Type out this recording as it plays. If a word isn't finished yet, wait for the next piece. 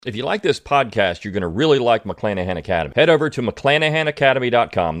If you like this podcast, you're going to really like McClanahan Academy. Head over to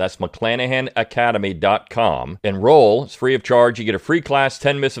McClanahanacademy.com. That's McClanahanacademy.com. Enroll. It's free of charge. You get a free class,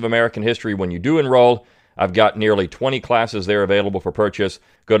 10 Myths of American History when you do enroll. I've got nearly 20 classes there available for purchase.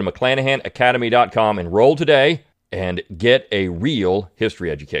 Go to McClanahanacademy.com, enroll today, and get a real history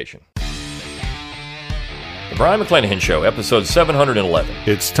education. The Brion McClanahan Show, episode 711.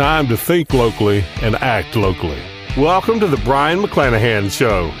 It's time to think locally and act locally. Welcome to the Brion McClanahan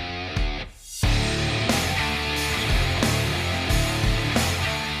Show.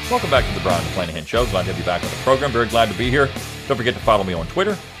 Welcome back to the Brion McClanahan Show. Glad to have you back on the program. Very glad to be here. Don't forget to follow me on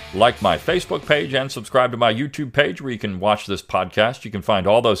Twitter, like my Facebook page, and subscribe to my YouTube page where you can watch this podcast. You can find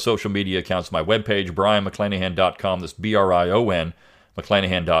all those social media accounts on my webpage, BrionMcClanahan.com. That's BRION,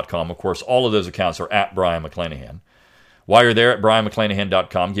 McClanahan.com. Of course, all of those accounts are at Brion McClanahan. While you're there at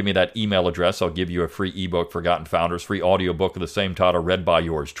BrionMcClanahan.com, give me that email address. I'll give you a free ebook, Forgotten Founders, free audiobook of the same title, read by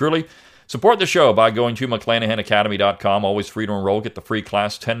yours truly. Support the show by going to McClanahanacademy.com. Always free to enroll. Get the free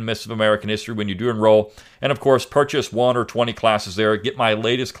class, 10 Myths of American History when you do enroll. And, of course, purchase 1 or 20 classes there. Get my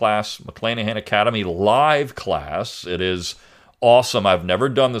latest class, McClanahan Academy Live class. It is awesome. I've never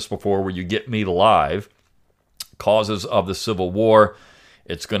done this before where you get me live. Causes of the Civil War.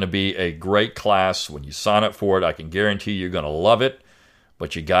 It's going to be a great class. When you sign up for it, I can guarantee you're going to love it.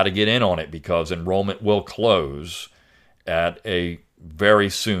 But you got to get in on it because enrollment will close at a very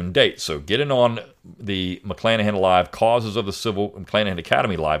soon date. So get in on the McClanahan Live, McClanahan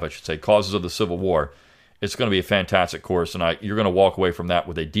Academy Live, I should say, Causes of the Civil War. It's going to be a fantastic course, and you're going to walk away from that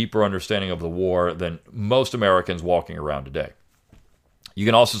with a deeper understanding of the war than most Americans walking around today. You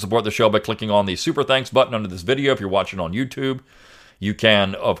can also support the show by clicking on the Super Thanks button under this video if you're watching on YouTube. You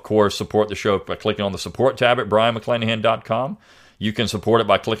can, of course, support the show by clicking on the Support tab at BrionMcClanahan.com. You can support it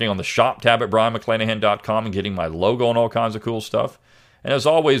by clicking on the Shop tab at BrionMcClanahan.com and getting my logo and all kinds of cool stuff. And as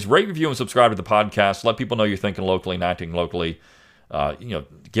always, rate, review, and subscribe to the podcast. Let people know you're thinking locally and acting locally.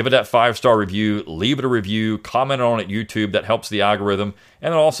 Give it that 5-star review. Leave it a review. Comment on it YouTube. That helps the algorithm.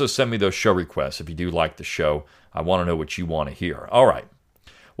 And then also send me those show requests if you do like the show. I want to know what you want to hear. All right.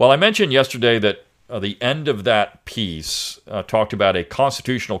 Well, I mentioned yesterday that the end of that piece talked about a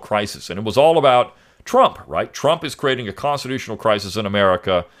constitutional crisis, and it was all about Trump, right? Trump is creating a constitutional crisis in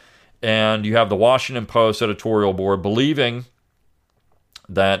America, and you have the Washington Post editorial board believing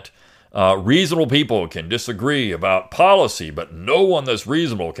that reasonable people can disagree about policy, but no one that's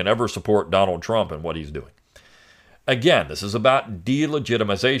reasonable can ever support Donald Trump and what he's doing. Again, this is about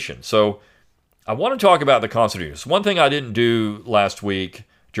delegitimization. So I want to talk about the Constitution. So one thing I didn't do last week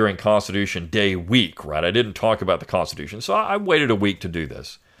during Constitution Day week, right? I didn't talk about the Constitution, so I waited a week to do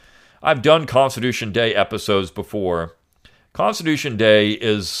this. I've done Constitution Day episodes before. Constitution Day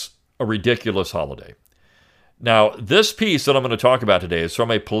is a ridiculous holiday. Now, this piece that I'm going to talk about today is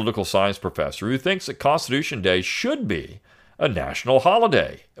from a political science professor who thinks that Constitution Day should be a national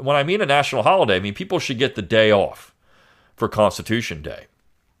holiday. When I mean a national holiday, I mean people should get the day off for Constitution Day.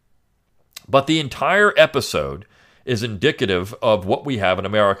 But the entire episode is indicative of what we have in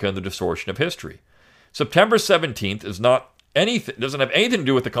America and the distortion of history. September 17th doesn't have anything to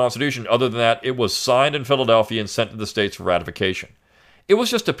do with the Constitution other than that it was signed in Philadelphia and sent to the states for ratification. It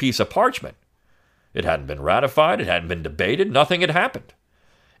was just a piece of parchment. It hadn't been ratified, it hadn't been debated, nothing had happened.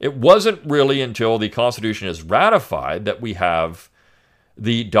 It wasn't really until the Constitution is ratified that we have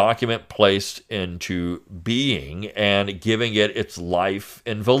the document placed into being and giving it its life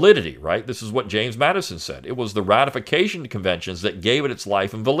and validity, right? This is what James Madison said. It was the ratification conventions that gave it its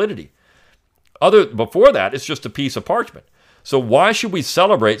life and validity. Before that, it's just a piece of parchment. So why should we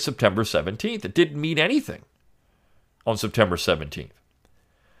celebrate September 17th? It didn't mean anything on September 17th.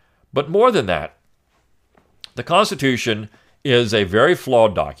 But more than that, the Constitution is a very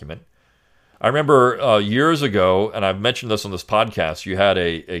flawed document. I remember years ago, and I've mentioned this on this podcast, you had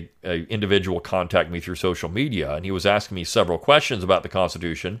a individual contact me through social media, and he was asking me several questions about the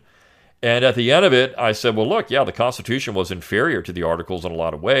Constitution. And at the end of it, I said, well, look, yeah, the Constitution was inferior to the Articles in a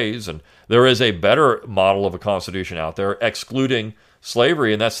lot of ways, and there is a better model of a Constitution out there, excluding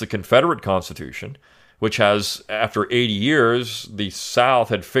slavery, and that's the Confederate Constitution, which has, after 80 years, the South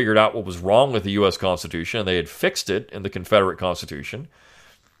had figured out what was wrong with the U.S. Constitution, and they had fixed it in the Confederate Constitution.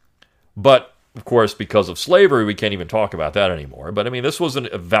 But, of course, because of slavery, we can't even talk about that anymore. But, I mean, this was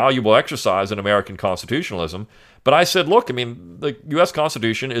a valuable exercise in American constitutionalism. But I said, look, I mean, the U.S.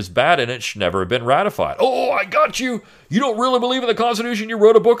 Constitution is bad and it should never have been ratified. Oh, I got you. You don't really believe in the Constitution. You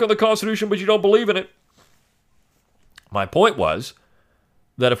wrote a book on the Constitution, but you don't believe in it. My point was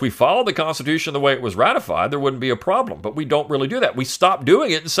that if we followed the Constitution the way it was ratified, there wouldn't be a problem. But we don't really do that. We stopped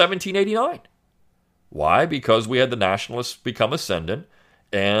doing it in 1789. Why? Because we had the nationalists become ascendant,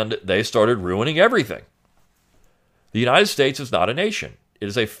 and they started ruining everything. The United States is not a nation. It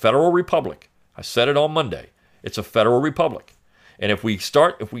is a federal republic. I said it on Monday. It's a federal republic. And if we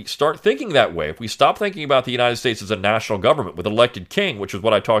start thinking that way, if we stop thinking about the United States as a national government with an elected king, which is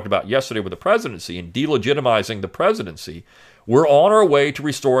what I talked about yesterday with the presidency, and delegitimizing the presidency, we're on our way to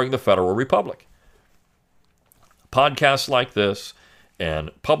restoring the federal republic. Podcasts like this and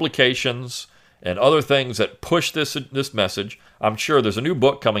publications and other things that push this message. I'm sure there's a new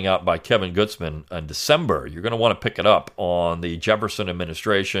book coming out by Kevin Gutzman in December. You're going to want to pick it up on the Jefferson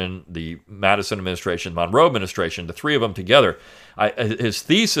administration, the Madison administration, Monroe administration, the three of them together. His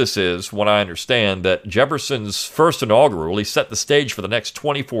thesis is, what I understand, that Jefferson's first inaugural really set the stage for the next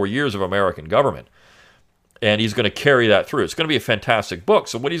 24 years of American government. And he's going to carry that through. It's going to be a fantastic book.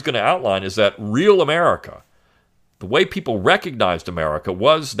 So what he's going to outline is that real America, the way people recognized America,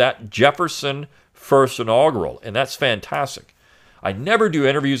 was that Jefferson first inaugural. And that's fantastic. I never do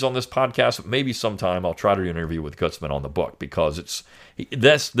interviews on this podcast, but maybe sometime I'll try to do an interview with Gutzman on the book, because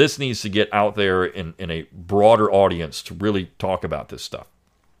this needs to get out there in a broader audience to really talk about this stuff.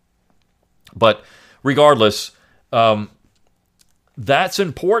 But regardless, that's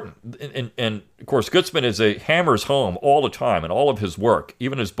important. And of course, Gutzman hammers home all the time in all of his work,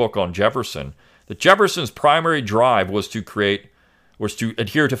 even his book on Jefferson, that Jefferson's primary drive was to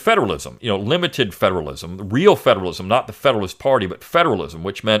adhere to federalism, limited federalism, real federalism, not the Federalist Party, but federalism,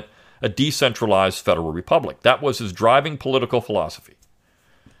 which meant a decentralized federal republic. That was his driving political philosophy.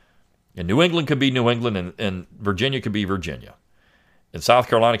 And New England could be New England, and Virginia could be Virginia. And South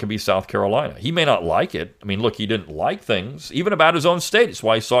Carolina could be South Carolina. He may not like it. I mean, look, he didn't like things, even about his own state. It's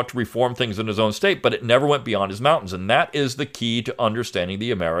why he sought to reform things in his own state, but it never went beyond his mountains. And that is the key to understanding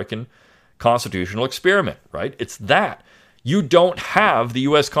the American constitutional experiment, right? It's that. You don't have the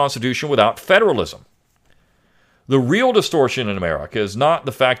U.S. Constitution without federalism. The real distortion in America is not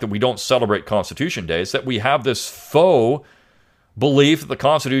the fact that we don't celebrate Constitution Day. It's that we have this faux belief that the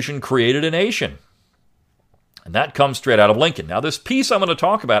Constitution created a nation. And that comes straight out of Lincoln. Now, this piece I'm going to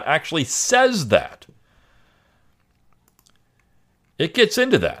talk about actually says that. It gets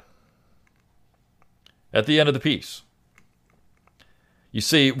into that at the end of the piece. You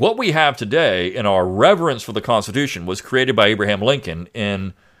see, what we have today in our reverence for the Constitution was created by Abraham Lincoln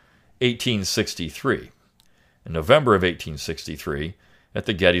in 1863, in November of 1863, at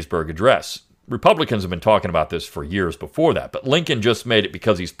the Gettysburg Address. Republicans have been talking about this for years before that, but Lincoln just made it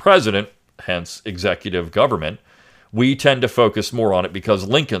because he's president, hence executive government. We tend to focus more on it because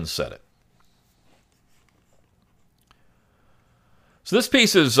Lincoln said it. So this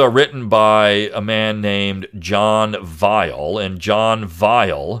piece is written by a man named John Weil, and John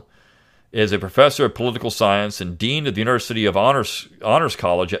Weil is a professor of political science and dean of the University of Honors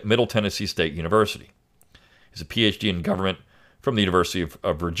College at Middle Tennessee State University. He's a PhD in government from the University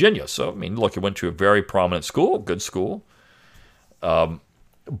of Virginia. So, I mean, look, he went to a very prominent school, good school. But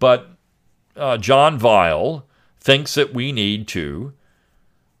John Weil thinks that we need to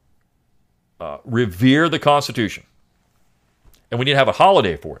revere the Constitution. And we need to have a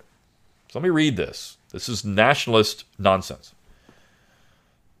holiday for it. So let me read this. This is nationalist nonsense.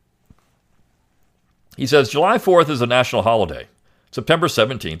 He says, July 4th is a national holiday. September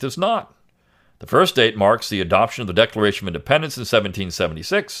 17th is not. The first date marks the adoption of the Declaration of Independence in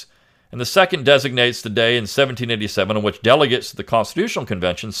 1776, and the second designates the day in 1787 on which delegates to the Constitutional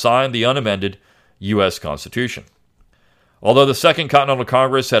Convention signed the unamended U.S. Constitution. Although the Second Continental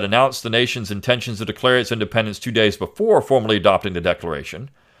Congress had announced the nation's intentions to declare its independence 2 days before formally adopting the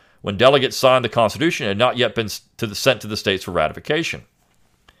Declaration, when delegates signed the Constitution, it had not yet been sent to the states for ratification.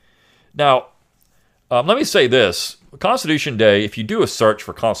 Now, let me say this. Constitution Day, if you do a search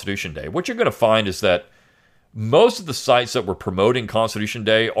for Constitution Day, what you're going to find is that most of the sites that were promoting Constitution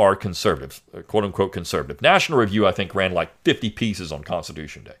Day are conservative, quote-unquote conservative. National Review, I think, ran like 50 pieces on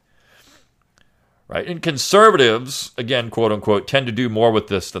Constitution Day. Right? And conservatives, again, quote-unquote, tend to do more with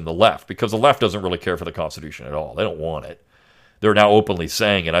this than the left, because the left doesn't really care for the Constitution at all. They don't want it. They're now openly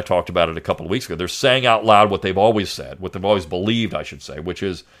saying, and I talked about it a couple of weeks ago, they're saying out loud what they've always said, what they've always believed, I should say, which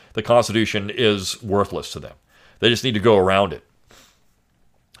is the Constitution is worthless to them. They just need to go around it.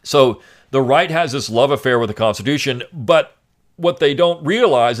 So the right has this love affair with the Constitution, but what they don't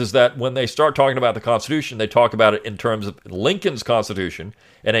realize is that when they start talking about the Constitution, they talk about it in terms of Lincoln's Constitution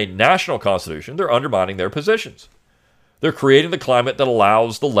and a national Constitution. They're undermining their positions. They're creating the climate that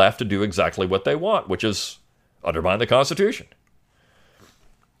allows the left to do exactly what they want, which is undermine the Constitution.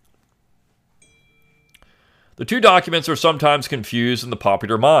 The two documents are sometimes confused in the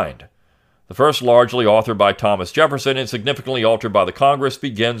popular mind. The first, largely authored by Thomas Jefferson and significantly altered by the Congress,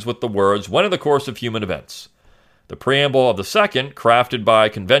 begins with the words, "When in the course of human events, The preamble of the second, crafted by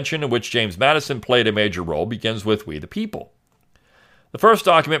convention in which James Madison played a major role, begins with "We the people." The first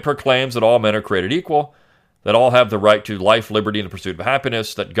document proclaims that all men are created equal, that all have the right to life, liberty, and the pursuit of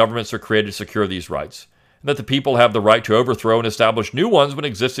happiness, that governments are created to secure these rights, and that the people have the right to overthrow and establish new ones when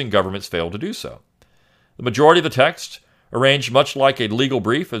existing governments fail to do so. The majority of the text, arranged much like a legal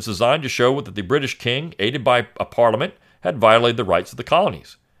brief, is designed to show that the British king, aided by a parliament, had violated the rights of the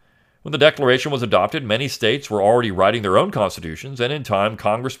colonies. When the Declaration was adopted, many states were already writing their own constitutions, and in time,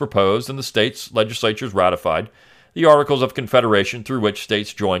 Congress proposed and the states' legislatures ratified the Articles of Confederation through which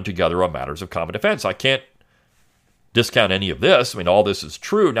states joined together on matters of common defense. I can't discount any of this. I mean, all this is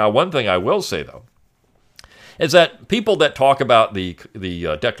true. Now, one thing I will say, though, is that people that talk about the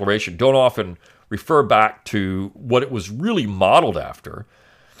Declaration don't often refer back to what it was really modeled after,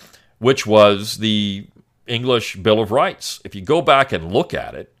 which was the English Bill of Rights. If you go back and look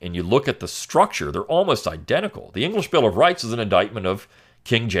at it, and you look at the structure, they're almost identical. The English Bill of Rights is an indictment of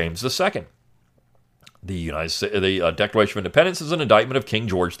King James II. The Declaration of Independence is an indictment of King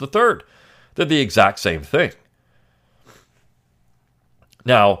George III. They're the exact same thing.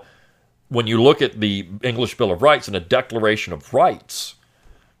 Now, when you look at the English Bill of Rights and a Declaration of Rights,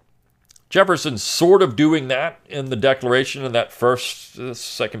 Jefferson's sort of doing that in the Declaration in that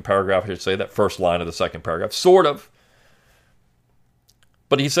second paragraph, I should say, that first line of the second paragraph, sort of.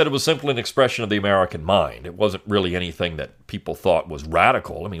 But he said it was simply an expression of the American mind. It wasn't really anything that people thought was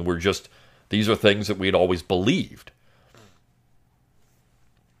radical. I mean, these are things that we'd always believed.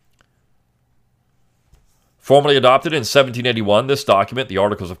 Formally adopted in 1781, this document, the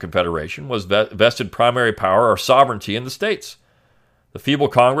Articles of Confederation, was vested primary power or sovereignty in the states. The feeble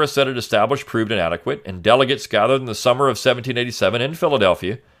Congress that it established proved inadequate, and delegates gathered in the summer of 1787 in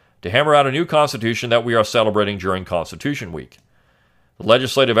Philadelphia to hammer out a new constitution that we are celebrating during Constitution Week. The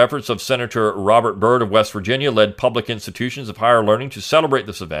legislative efforts of Senator Robert Byrd of West Virginia led public institutions of higher learning to celebrate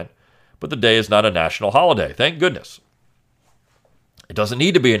this event, but the day is not a national holiday. Thank goodness. It doesn't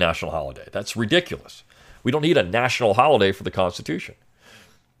need to be a national holiday. That's ridiculous. We don't need a national holiday for the Constitution.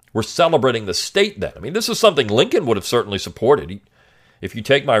 We're celebrating the state then. I mean, this is something Lincoln would have certainly supported. If you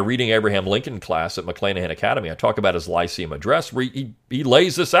take my Reading Abraham Lincoln class at McClanahan Academy, I talk about his Lyceum Address, where he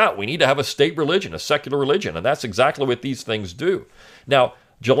lays this out. We need to have a state religion, a secular religion, and that's exactly what these things do. Now,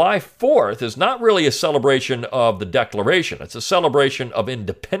 July 4th is not really a celebration of the Declaration. It's a celebration of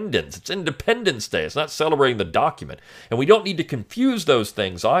independence. It's Independence Day. It's not celebrating the document. And we don't need to confuse those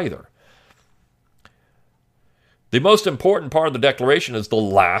things either. The most important part of the Declaration is the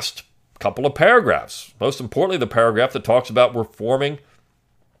last couple of paragraphs. Most importantly, the paragraph that talks about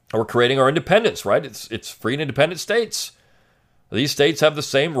we're creating our independence, right? It's free and independent states. These states have the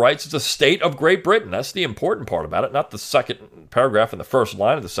same rights as the state of Great Britain. That's the important part about it, not the second paragraph and the first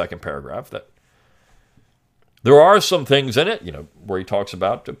line of the second paragraph. That there are some things in it, where he talks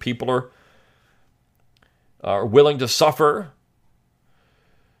about people are willing to suffer.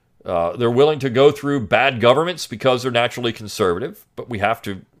 They're willing to go through bad governments because they're naturally conservative, but we have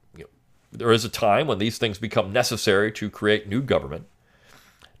to. There is a time when these things become necessary to create new government.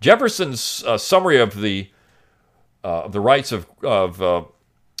 Jefferson's summary of the rights of the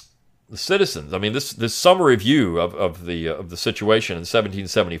citizens. I mean, this summary view of the situation in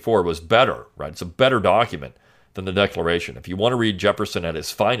 1774 was better, right? It's a better document than the Declaration. If you want to read Jefferson at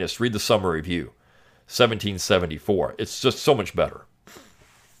his finest, read the summary view, 1774. It's just so much better.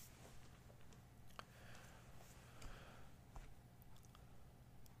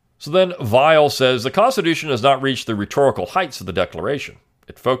 So then Weil says, the Constitution has not reached the rhetorical heights of the Declaration.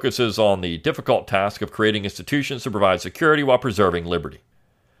 It focuses on the difficult task of creating institutions to provide security while preserving liberty.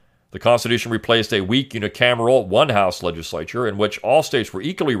 The Constitution replaced a weak unicameral one-house legislature in which all states were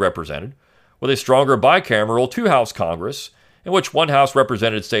equally represented, with a stronger bicameral two-house Congress in which one house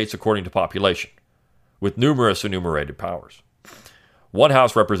represented states according to population, with numerous enumerated powers. One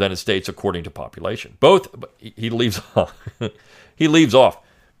house represented states according to population. He leaves off. He leaves off.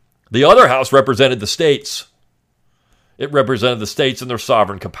 The other house represented the states. It represented the states in their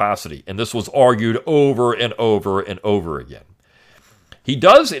sovereign capacity, and this was argued over and over and over again.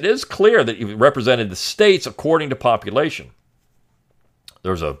 It is clear that he represented the states according to population.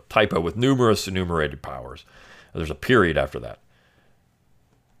 There's a typo with numerous enumerated powers. There's a period after that.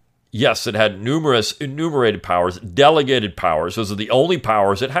 Yes, it had numerous enumerated powers, delegated powers. Those are the only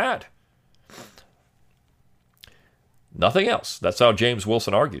powers it had. Nothing else. That's how James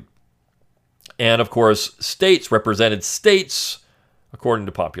Wilson argued. And, of course, states represented states according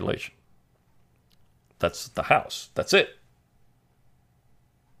to population. That's the House. That's it.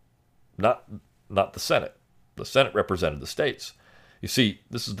 Not the Senate. The Senate represented the states. You see,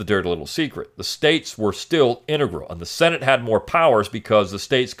 this is the dirty little secret. The states were still integral, and the Senate had more powers because the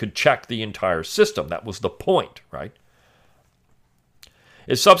states could check the entire system. That was the point, right?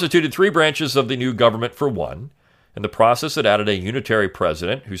 It substituted 3 branches of the new government for one. In the process, it added a unitary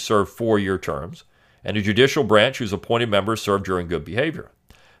president who served 4-year terms, and a judicial branch whose appointed members served during good behavior.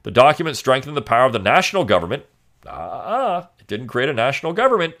 The document strengthened the power of the national government. It didn't create a national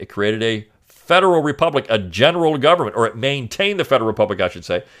government. It created a federal republic, a general government, or it maintained the federal republic, I should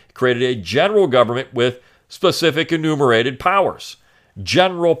say. It created a general government with specific enumerated powers.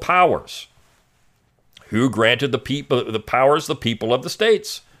 General powers. Who granted the powers? The people of the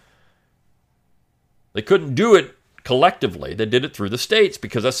states. They couldn't do it collectively. They did it through the states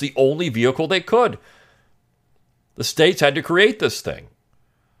because that's the only vehicle they could. The states had to create this thing,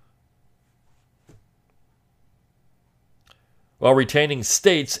 while retaining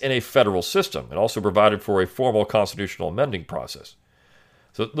states in a federal system. It also provided for a formal constitutional amending process.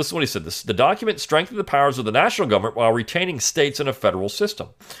 So listen to what he said. The document strengthened the powers of the national government while retaining states in a federal system.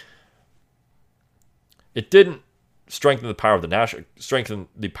 It didn't strengthen the power of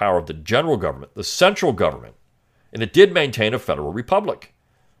the general government, the central government, and it did maintain a federal republic.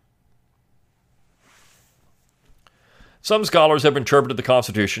 Some scholars have interpreted the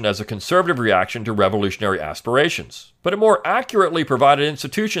Constitution as a conservative reaction to revolutionary aspirations, but it more accurately provided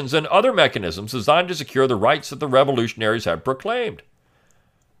institutions and other mechanisms designed to secure the rights that the revolutionaries had proclaimed.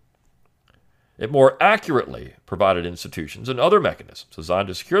 It more accurately provided institutions and other mechanisms designed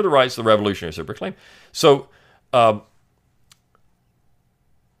to secure the rights the revolutionaries had proclaimed. So, I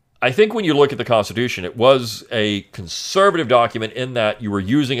think when you look at the Constitution, it was a conservative document in that you were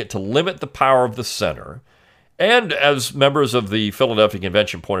using it to limit the power of the center, and as members of the Philadelphia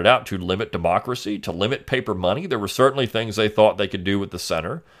Convention pointed out, to limit democracy, to limit paper money. There were certainly things they thought they could do with the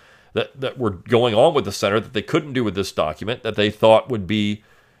center, that were going on with the center that they couldn't do with this document, that they thought would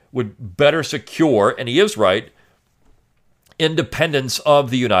better secure, and he is right, independence of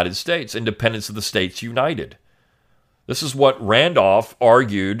the United States, independence of the states united. This is what Randolph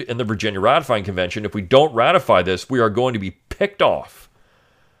argued in the Virginia Ratifying Convention. If we don't ratify this, we are going to be picked off.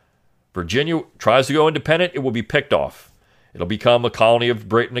 Virginia tries to go independent, it will be picked off. It'll become a colony of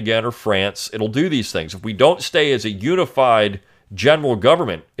Britain again or France. It'll do these things. If we don't stay as a unified general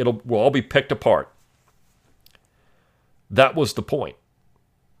government, we'll all be picked apart. That was the point.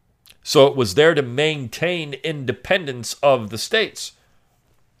 So it was there to maintain independence of the states.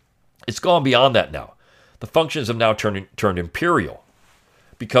 It's gone beyond that now. The functions have now turned imperial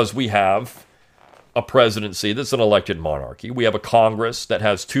because we have a presidency that's an elected monarchy. We have a Congress that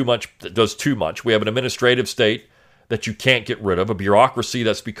does too much. We have an administrative state that you can't get rid of, a bureaucracy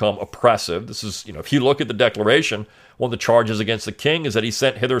that's become oppressive. This is, if you look at the Declaration, one of the charges against the king is that he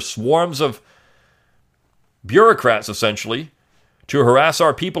sent hither swarms of bureaucrats, essentially, to harass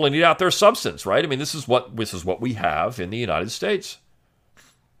our people and eat out their substance, right? I mean, this is what we have in the United States.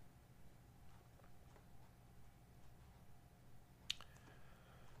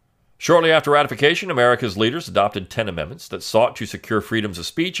 Shortly after ratification, America's leaders adopted 10 amendments that sought to secure freedoms of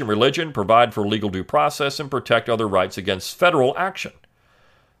speech and religion, provide for legal due process, and protect other rights against federal action.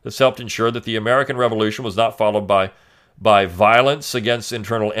 This helped ensure that the American Revolution was not followed by violence against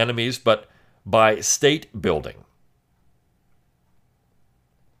internal enemies, but by state building.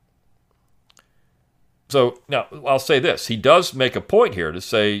 So, now, I'll say this. He does make a point here to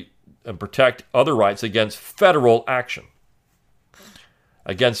say and protect other rights against federal action.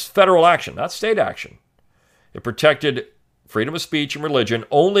 Against federal action, not state action. It protected freedom of speech and religion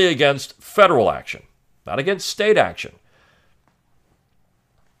only against federal action, not against state action.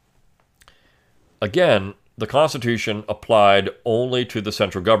 Again, the Constitution applied only to the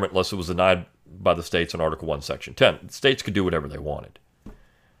central government unless it was denied by the states in Article 1, Section 10. The states could do whatever they wanted.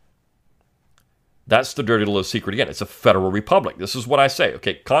 That's the dirty little secret again. It's a federal republic. This is what I say.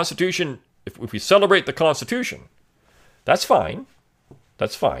 Okay, Constitution, if we celebrate the Constitution, that's fine.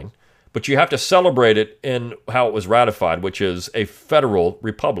 That's fine. But you have to celebrate it in how it was ratified, which is a federal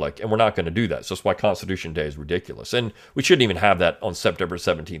republic, and we're not going to do that. So that's why Constitution Day is ridiculous. And we shouldn't even have that on September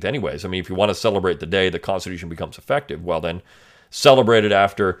 17th anyways. I mean, if you want to celebrate the day the Constitution becomes effective, well then celebrate it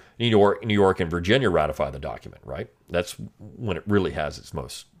after New York and Virginia ratify the document, right? That's when it really has its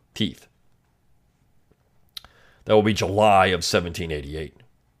most teeth. That will be July of 1788.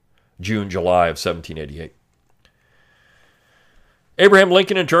 June, July of 1788. Abraham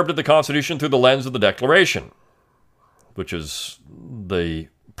Lincoln interpreted the Constitution through the lens of the Declaration, which is the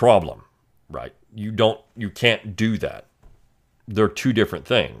problem, right? You can't do that. They're two different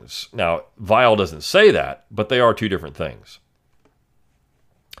things. Now, Weil doesn't say that, but they are two different things.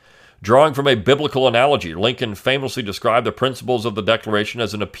 Drawing from a biblical analogy, Lincoln famously described the principles of the Declaration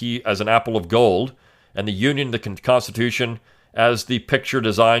as an apple of gold, and the Union, the Constitution, as the picture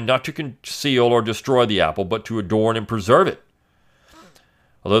designed not to conceal or destroy the apple, but to adorn and preserve it.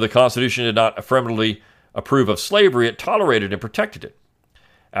 Although the Constitution did not affirmatively approve of slavery, it tolerated and protected it.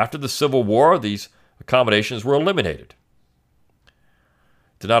 After the Civil War, these accommodations were eliminated.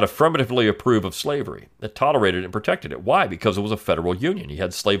 It did not affirmatively approve of slavery. It tolerated and protected it. Why? Because it was a federal union. You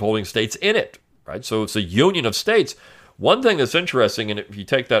had slaveholding states in it, right? So it's a union of states. One thing that's interesting, and if you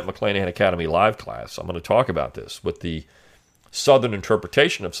take that McClanahan Academy live class, I'm going to talk about this with the Southern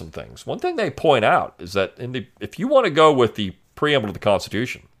interpretation of some things. One thing they point out is that if you want to go with the preamble of the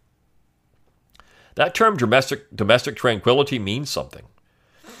Constitution, that term domestic tranquility means something.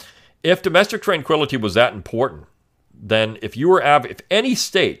 If domestic tranquility was that important, then if any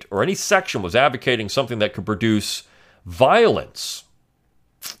state or any section was advocating something that could produce violence,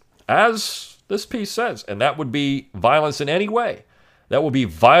 as this piece says, and that would be violence in any way, that would be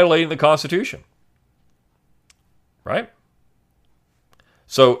violating the Constitution, right?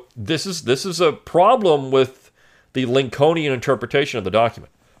 So this is a problem with the Lincolnian interpretation of the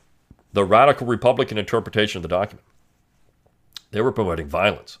document, the radical Republican interpretation of the document. They were promoting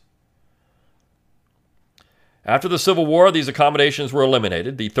violence. After the Civil War, these accommodations were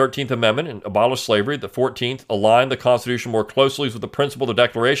eliminated. The 13th Amendment abolished slavery. The 14th aligned the Constitution more closely with the principle of the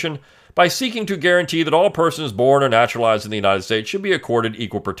Declaration by seeking to guarantee that all persons born or naturalized in the United States should be accorded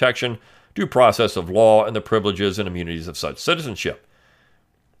equal protection, due process of law, and the privileges and immunities of such citizenship.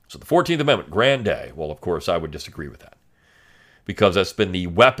 So the 14th Amendment, grand day. Well, of course, I would disagree with that, because that's been the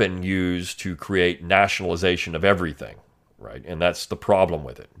weapon used to create nationalization of everything, right? And that's the problem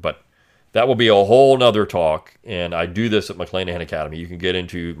with it. But that will be a whole nother talk, and I do this at McClanahan Academy. You can get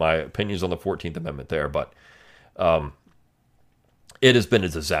into my opinions on the 14th Amendment there, but it has been a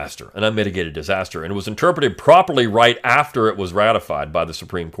disaster, an unmitigated disaster, and it was interpreted properly right after it was ratified by the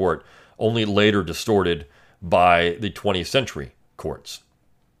Supreme Court, only later distorted by the 20th century courts.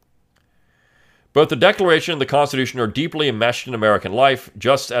 Both the Declaration and the Constitution are deeply enmeshed in American life,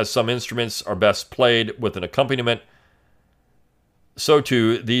 just as some instruments are best played with an accompaniment. So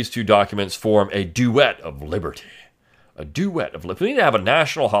too, these two documents form a duet of liberty. A duet of liberty. We need to have a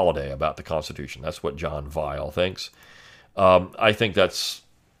national holiday about the Constitution. That's what John Weil thinks. I think that's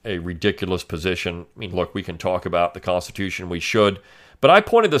a ridiculous position. I mean, look, we can talk about the Constitution. We should. But I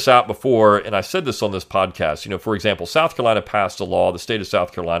pointed this out before, and I said this on this podcast. You know, for example, South Carolina passed a law, the state of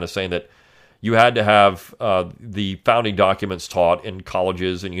South Carolina, saying that you had to have the founding documents taught in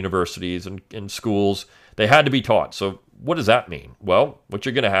colleges and universities and in schools. They had to be taught. So what does that mean? Well, what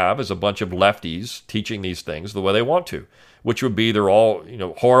you're going to have is a bunch of lefties teaching these things the way they want to, which would be they're all,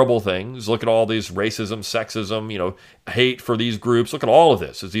 horrible things. Look at all these racism, sexism, hate for these groups. Look at all of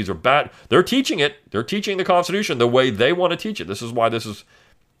this. As these are bad. They're teaching it. They're teaching the Constitution the way they want to teach it. This is why this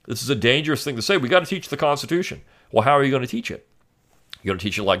is a dangerous thing to say. We got to teach the Constitution. Well, how are you going to teach it? You're going to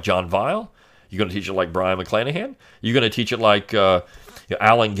teach it like John Weil? You're going to teach it like Brian McClanahan? You're going to teach it like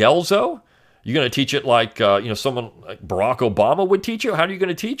Alan Gelzo? You're going to teach it like someone like Barack Obama would teach you? How are you going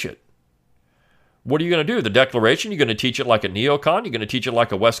to teach it? What are you going to do? The Declaration? You're going to teach it like a neocon? You're going to teach it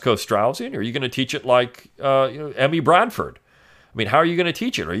like a West Coast Straussian? Or are you going to teach it like Emmy Bradford? I mean, how are you going to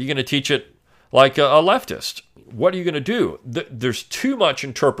teach it? Are you going to teach it like a leftist? What are you going to do? There's too much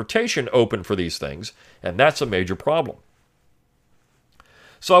interpretation open for these things, and that's a major problem.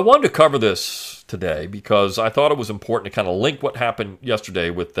 So I wanted to cover this today because I thought it was important to kind of link what happened yesterday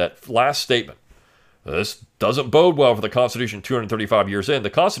with that last statement. This doesn't bode well for the Constitution 235 years in.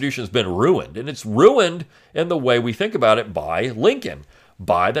 The Constitution has been ruined, and it's ruined in the way we think about it by Lincoln,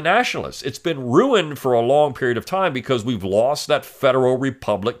 by the nationalists. It's been ruined for a long period of time because we've lost that federal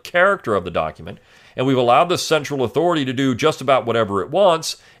republic character of the document, and we've allowed the central authority to do just about whatever it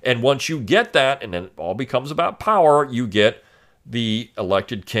wants. And once you get that, and then it all becomes about power, you get the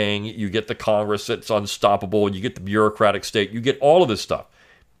elected king, you get the Congress that's unstoppable, you get the bureaucratic state, you get all of this stuff.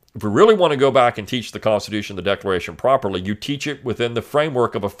 If we really want to go back and teach the Constitution, the Declaration properly, you teach it within the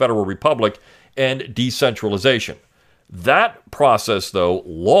framework of a federal republic and decentralization. That process, though,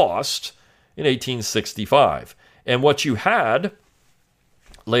 lost in 1865. And what you had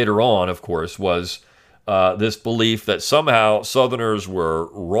later on, of course, was this belief that somehow Southerners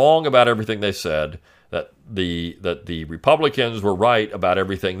were wrong about everything they said, that the Republicans were right about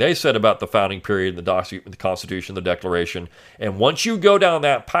everything they said about the founding period, the Constitution, the Declaration. And once you go down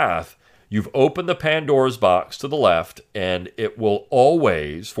that path, you've opened the Pandora's box to the left, and it will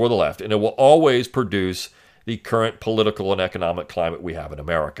always, for the left, and it will always produce the current political and economic climate we have in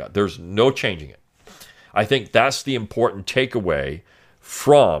America. There's no changing it. I think that's the important takeaway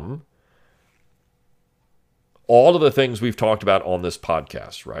from all of the things we've talked about on this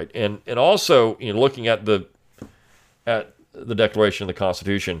podcast, right? And also, looking at the Declaration of the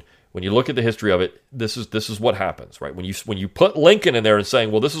Constitution, when you look at the history of it, this is what happens, right? When you put Lincoln in there and saying,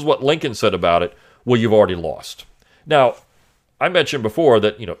 well, this is what Lincoln said about it, well, you've already lost. Now, I mentioned before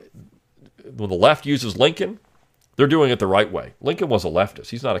that, when the left uses Lincoln, they're doing it the right way. Lincoln was a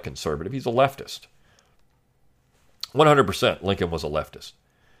leftist. He's not a conservative. He's a leftist. 100% Lincoln was a leftist.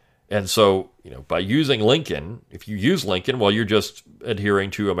 And so, by using Lincoln, if you use Lincoln, well, you're just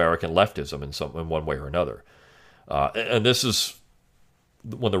adhering to American leftism in one way or another. And this is,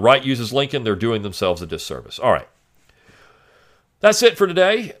 when the right uses Lincoln, they're doing themselves a disservice. All right. That's it for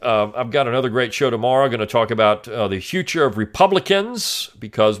today. I've got another great show tomorrow. I'm going to talk about the future of Republicans,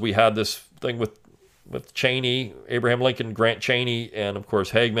 because we had this thing with Cheney, Abraham Lincoln, Grant Cheney, and of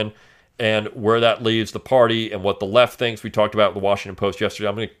course Hagman, and where that leaves the party and what the left thinks. We talked about the Washington Post yesterday.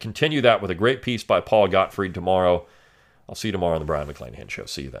 I'm going to continue that with a great piece by Paul Gottfried tomorrow. I'll see you tomorrow on the Brian McClanahan Show.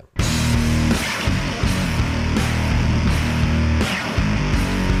 See you then.